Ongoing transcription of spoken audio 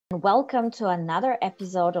Welcome to another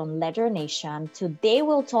episode on Ledger Nation. Today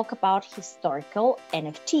we'll talk about historical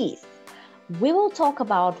NFTs. We will talk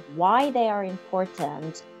about why they are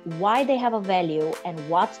important, why they have a value, and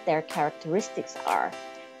what their characteristics are.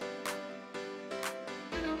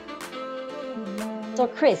 So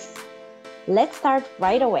Chris, let's start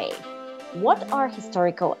right away. What are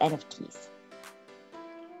historical NFTs?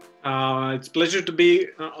 It's a pleasure to be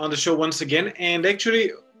on the show once again. And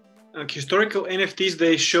actually, historical NFTs,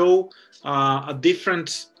 they show a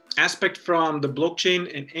different aspect from the blockchain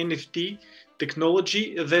and NFT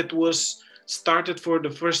technology that was started for the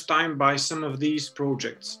first time by some of these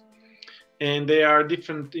projects. And they are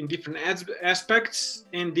different in different aspects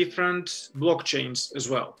and different blockchains as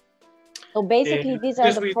well. So basically, these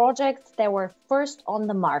are the projects that were first on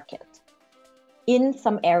the market in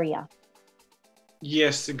some area.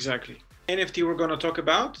 Yes, exactly. NFT we're going to talk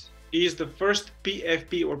about is the first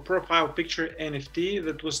PFP or profile picture NFT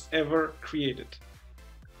that was ever created.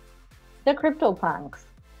 The CryptoPunks.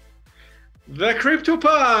 The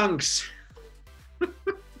CryptoPunks!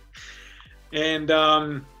 And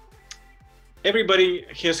everybody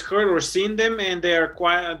has heard or seen them, and they're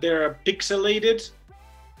pixelated.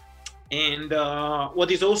 And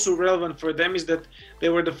what is also relevant for them is that they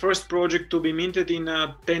were the first project to be minted in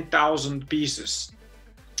 10,000 pieces.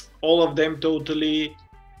 All of them totally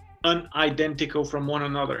unidentical from one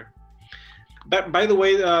another. But by the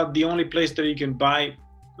way, the only place that you can buy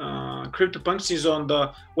CryptoPunks is on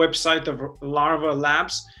the website of Larva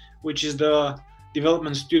Labs, which is the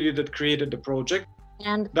development studio that created the project.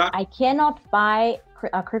 And I cannot buy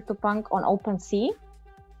a CryptoPunk on OpenSea?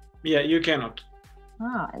 Yeah, you cannot.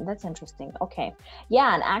 Ah, that's interesting. Okay.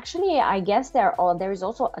 Yeah, and actually, I guess there is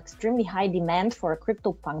also extremely high demand for a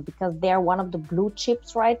CryptoPunk because they're one of the blue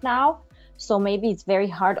chips right now. So maybe it's very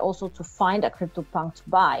hard also to find a CryptoPunk to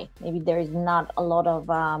buy. Maybe there is not a lot of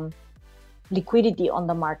liquidity on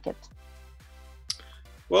the market.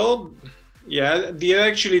 Well, yeah,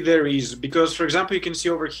 actually there is, because for example, you can see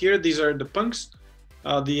over here, these are the punks,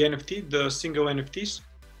 the NFT, the single NFTs.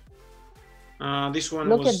 This one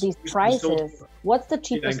Look at these prices. What's the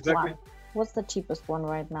cheapest one? What's the cheapest one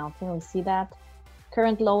right now? Can we see that?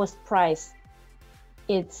 Current lowest price.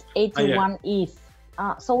 It's 81 ETH.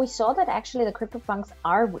 So we saw that actually the CryptoPunks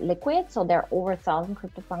are liquid. So there are over 1,000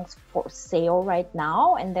 CryptoPunks for sale right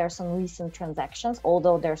now. And there are some recent transactions,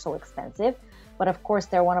 although they're so expensive. But of course,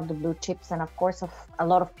 they're one of the blue chips. And of course, a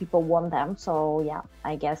lot of people want them. So yeah,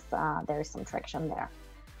 I guess there is some traction there.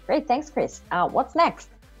 Great. Thanks, Chris. What's next?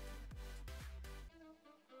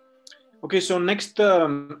 Okay, so next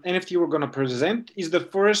NFT we're going to present is the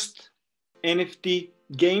first NFT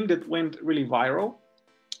game that went really viral.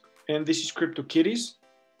 And this is CryptoKitties.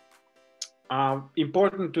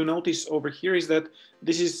 Important to notice over here is that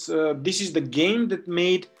this is the game that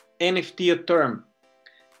made NFT a term.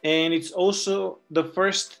 And it's also the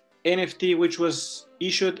first NFT which was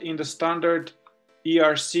issued in the standard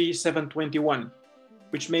ERC 721,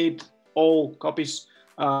 which made all copies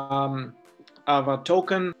of a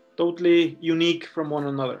token totally unique from one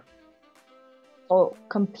another. So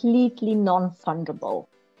completely non-fungible.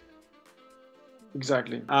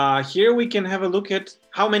 Exactly. Here we can have a look at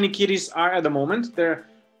how many kitties are at the moment. There are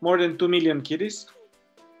more than 2 million kitties.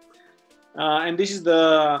 And this is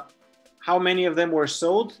how many of them were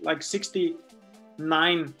sold, like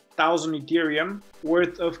 69,000 Ethereum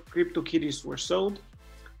worth of CryptoKitties were sold.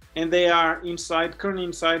 And they are currently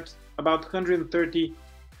inside about 130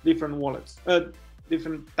 different wallets.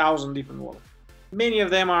 Different wallets. Many of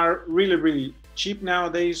them are really, really cheap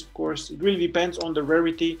nowadays. Of course, it really depends on the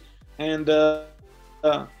rarity and the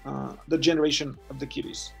generation of the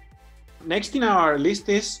kitties. Next in our list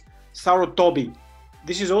is Saurotobi.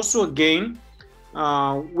 This is also a game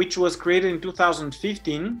which was created in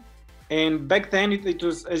 2015, and back then it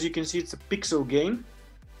was, as you can see, it's a pixel game.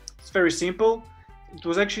 It's very simple. It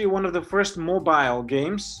was actually one of the first mobile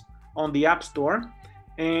games on the App Store.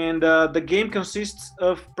 And the game consists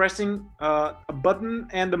of pressing a button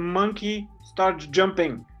and the monkey starts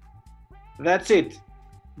jumping. That's it.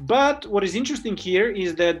 But what is interesting here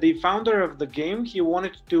is that the founder of the game, he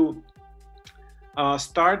wanted to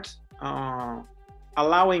start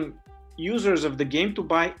allowing users of the game to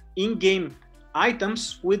buy in-game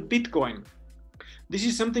items with Bitcoin. This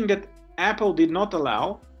is something that Apple did not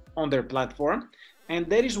allow on their platform. And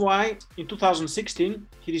that is why in 2016,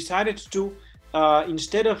 he decided to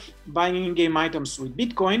instead of buying in-game items with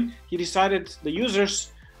Bitcoin, he decided the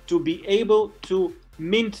users to be able to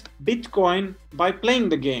mint Bitcoin by playing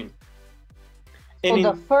the game. And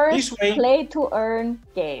so the first play-to-earn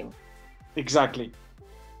game. Exactly.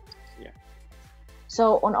 Yeah.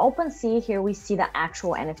 So on OpenSea here we see the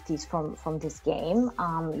actual NFTs from this game.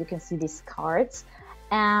 You can see these cards,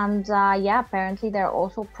 and yeah, apparently they're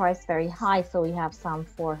also priced very high. So we have some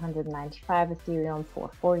 495 Ethereum,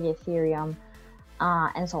 440 Ethereum,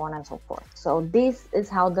 and so on and so forth. So this is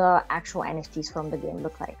how the actual NFTs from the game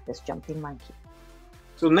look like, this jumping monkey.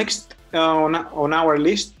 So next on our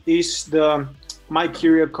list is the My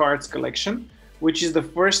Curio Cards collection, which is the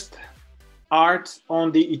first art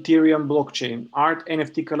on the Ethereum blockchain, art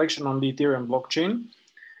NFT collection on the Ethereum blockchain,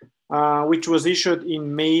 which was issued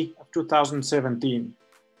in May of 2017.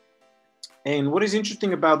 And what is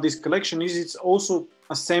interesting about this collection is it's also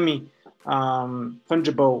a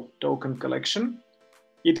semi-fungible token collection.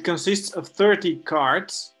 It consists of 30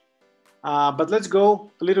 cards, but let's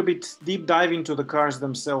go a little bit deep dive into the cards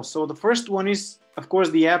themselves. So the first one is, of course,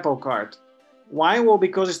 the Apple card. Why? Well,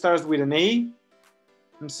 because it starts with an A.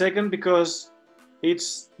 And second, because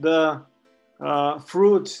it's the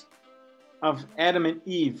fruit of Adam and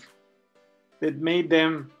Eve that made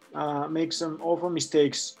them make some awful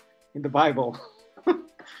mistakes in the Bible.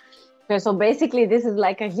 Okay, so basically this is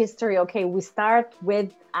like a history. Okay, we start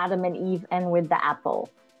with Adam and Eve and with the apple.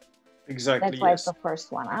 Exactly. That's why it's the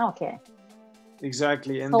first one. Okay.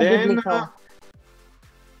 Exactly. And so then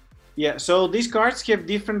yeah, so these cards have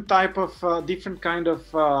different type of different kind of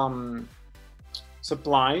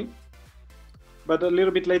supply, but a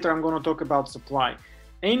little bit later I'm going to talk about supply.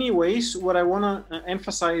 Anyways, what I want to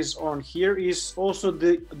emphasize on here is also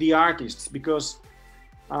the artists, because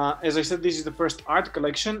as I said, this is the first art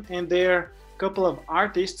collection, and there are a couple of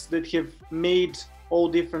artists that have made all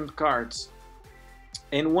different cards.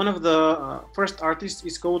 And one of the first artists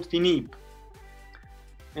is called Philippe.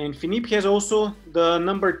 And Philippe has also the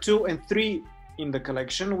number 2 and 3 in the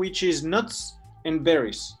collection, which is nuts and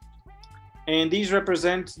berries. And these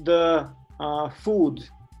represent the food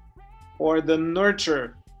or the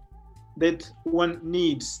nurture that one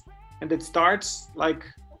needs. And it starts like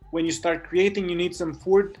when you start creating, you need some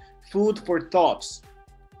food for thoughts.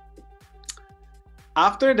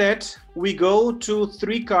 After that, we go to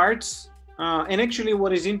 3 cards. And actually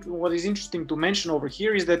what is interesting to mention over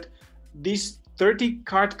here is that this 30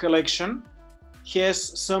 card collection has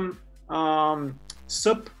some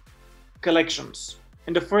sub collections.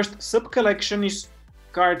 And the first sub collection is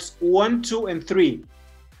cards 1, 2, and 3.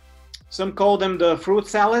 Some call them the fruit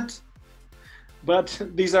salad, but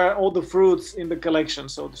these are all the fruits in the collection,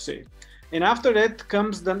 so to say. And after that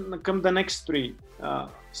come the next 3,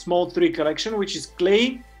 small 3 collection, which is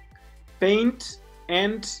clay, paint,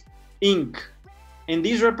 and ink. And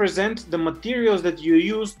these represent the materials that you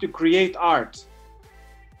use to create art.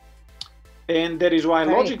 And that is why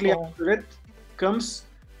Very logically cool. after that comes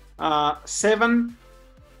 7,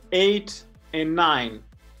 8, and 9,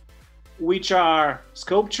 which are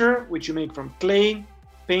sculpture, which you make from clay,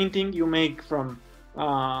 painting you make from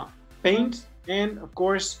paint, and of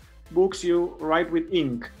course books you write with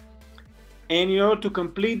ink. And in order to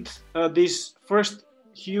complete this first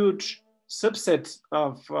huge subset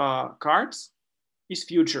of cards is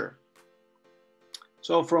future.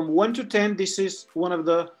 So from 1 to 10, this is one of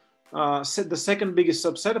the second biggest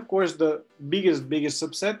subset. Of course, the biggest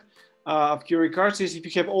subset of Curio cards is if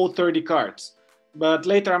you have all 30 cards. But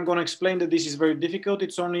later I'm going to explain that this is very difficult.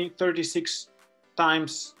 It's only 36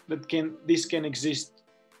 times that this can exist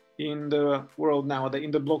in the world nowadays, in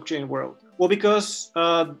the blockchain world. Well, because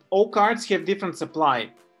all cards have different supply.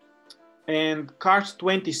 And card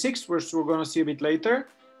 26, which we're going to see a bit later,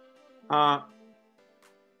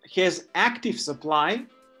 has active supply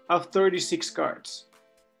of 36 cards.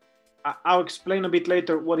 I'll explain a bit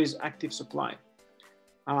later what is active supply.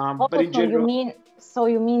 But in general,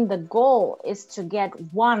 you mean the goal is to get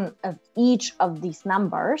one of each of these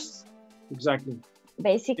numbers? Exactly.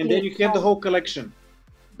 Basically. And then you have the whole collection.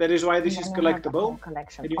 That is why this is collectible.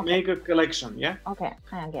 And you make a collection, yeah? Okay,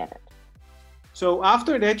 I get it. So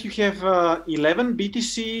after that, you have 11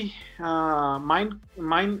 BTC, mine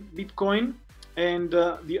Bitcoin, and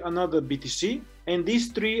another BTC. And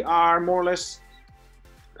these 3 are more or less,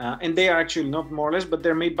 and they are actually not more or less, but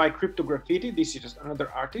they're made by Crypto Graffiti. This is another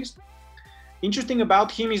artist. Interesting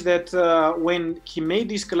about him is that when he made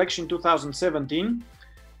this collection in 2017,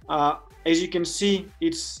 as you can see,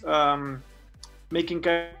 it's making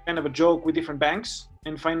kind of a joke with different banks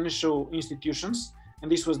and financial institutions. And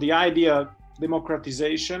this was the idea,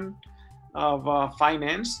 democratization of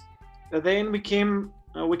finance. Then we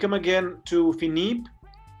come again to Philippe.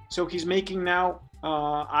 So he's making now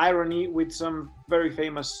irony with some very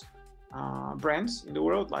famous brands in the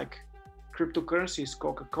world, like cryptocurrencies,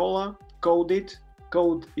 Coca-Cola, Code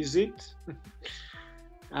is it.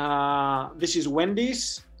 This is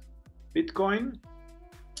Wendy's, Bitcoin,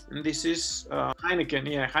 And this is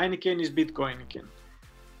Heineken. Yeah, Heineken is Bitcoin again.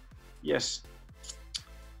 Yes.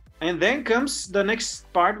 And then comes the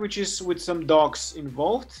next part, which is with some dogs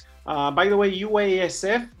involved. By the way,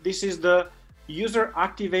 UASF, this is the user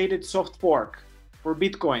activated soft fork for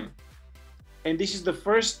Bitcoin. And this is the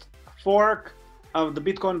first fork of the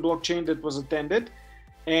Bitcoin blockchain that was attended.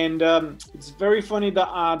 And it's very funny,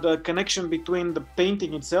 the connection between the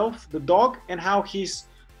painting itself, the dog, and how he's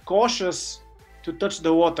cautious to touch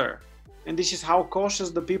the water. And this is how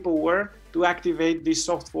cautious the people were to activate this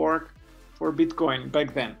soft fork for Bitcoin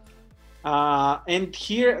back then. And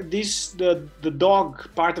here, the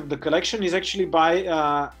dog part of the collection is actually by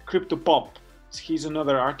CryptoPop. He's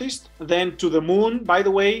another artist. Then To the Moon, by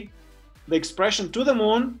the way, the expression To the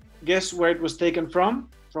Moon, guess where it was taken from?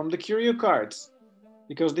 From the Curio cards.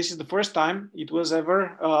 Because this is the first time it was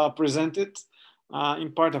ever presented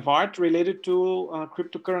in part of art related to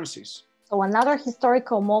cryptocurrencies. So another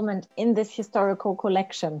historical moment in this historical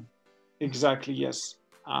collection. Exactly, yes.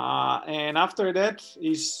 And after that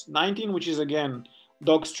is 19, which is again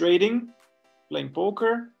dogs trading, playing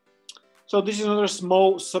poker. So this is another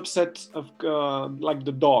small subset of like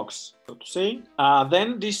the dogs, so to say.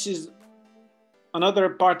 Then this is another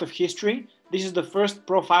part of history. This is the first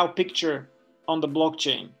profile picture on the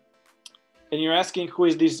blockchain. And you're asking, who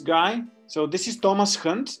is this guy? So this is Thomas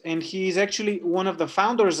Hunt, and he is actually one of the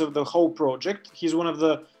founders of the whole project. He's one of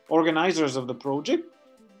the organizers of the project.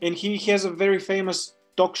 And he has a very famous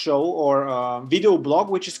talk show or video blog,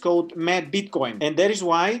 which is called Mad Bitcoin. And that is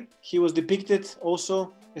why he was depicted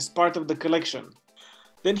also as part of the collection.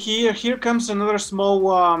 Then here comes another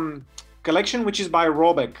small collection, which is by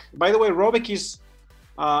Robeck. By the way, Robeck is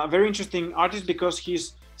a very interesting artist because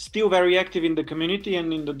he's still very active in the community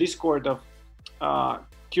and in the Discord of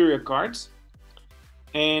Curio cards.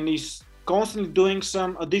 And he's constantly doing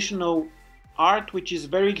some additional art, which is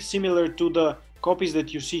very similar to the copies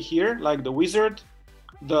that you see here, like the Wizard,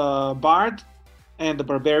 the Bard, and the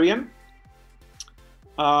Barbarian.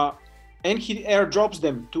 And he airdrops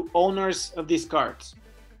them to owners of these cards,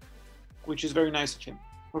 which is very nice of him.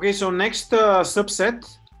 Okay, so next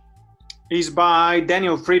subset is by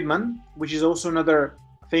Daniel Friedman, which is also another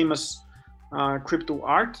famous crypto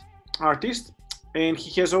artist. And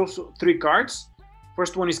he has also 3 cards.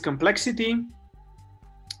 First one is Complexity,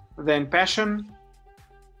 then Passion,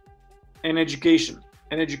 and Education.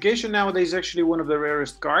 And Education nowadays is actually one of the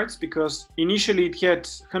rarest cards because initially it had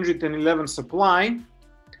 111 supply,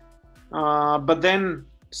 but then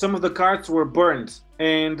some of the cards were burned,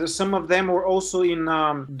 and some of them were also in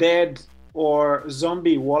dead or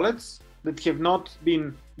zombie wallets that have not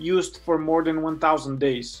been used for more than 1,000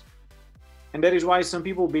 days. And that is why some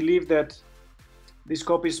people believe that these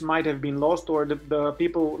copies might have been lost, or the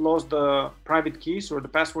people lost the private keys or the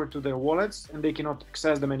password to their wallets and they cannot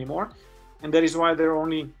access them anymore. And that is why there are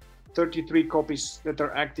only 33 copies that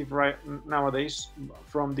are active right nowadays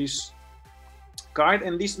from this card.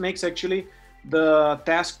 And this makes actually the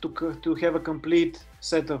task to have a complete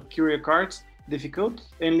set of Curio cards difficult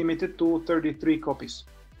and limited to 33 copies.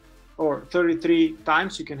 Or 33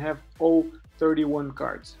 times you can have all 31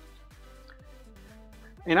 cards.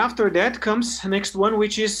 And after that comes the next one,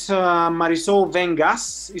 which is Marisol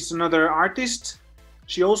Vengas, is another artist.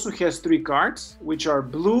 She also has 3 cards, which are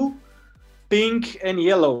blue, pink, and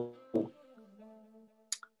yellow.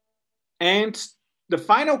 And the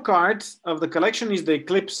final card of the collection is the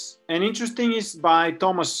Eclipse. And interesting is by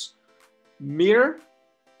Thomas Mir.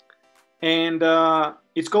 And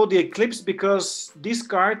it's called the Eclipse because this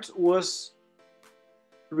card was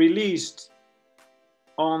released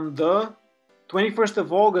on the 21st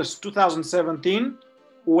of August 2017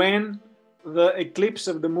 when the eclipse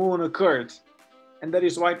of the moon occurred. And that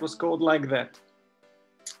is why it was called like that.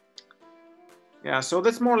 Yeah, so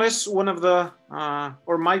that's more or less one of the,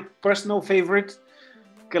 or my personal favorite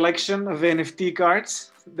collection of NFT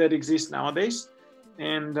cards that exist nowadays.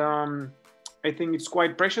 And I think it's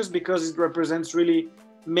quite precious because it represents really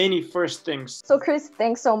many first things. So Chris,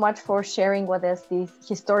 thanks so much for sharing with us these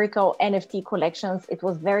historical NFT collections. It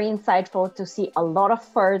was very insightful to see a lot of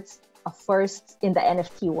firsts in the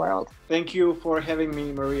NFT world. Thank you for having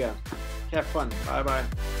me, Maria. Have fun. Bye-bye.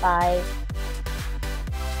 Bye.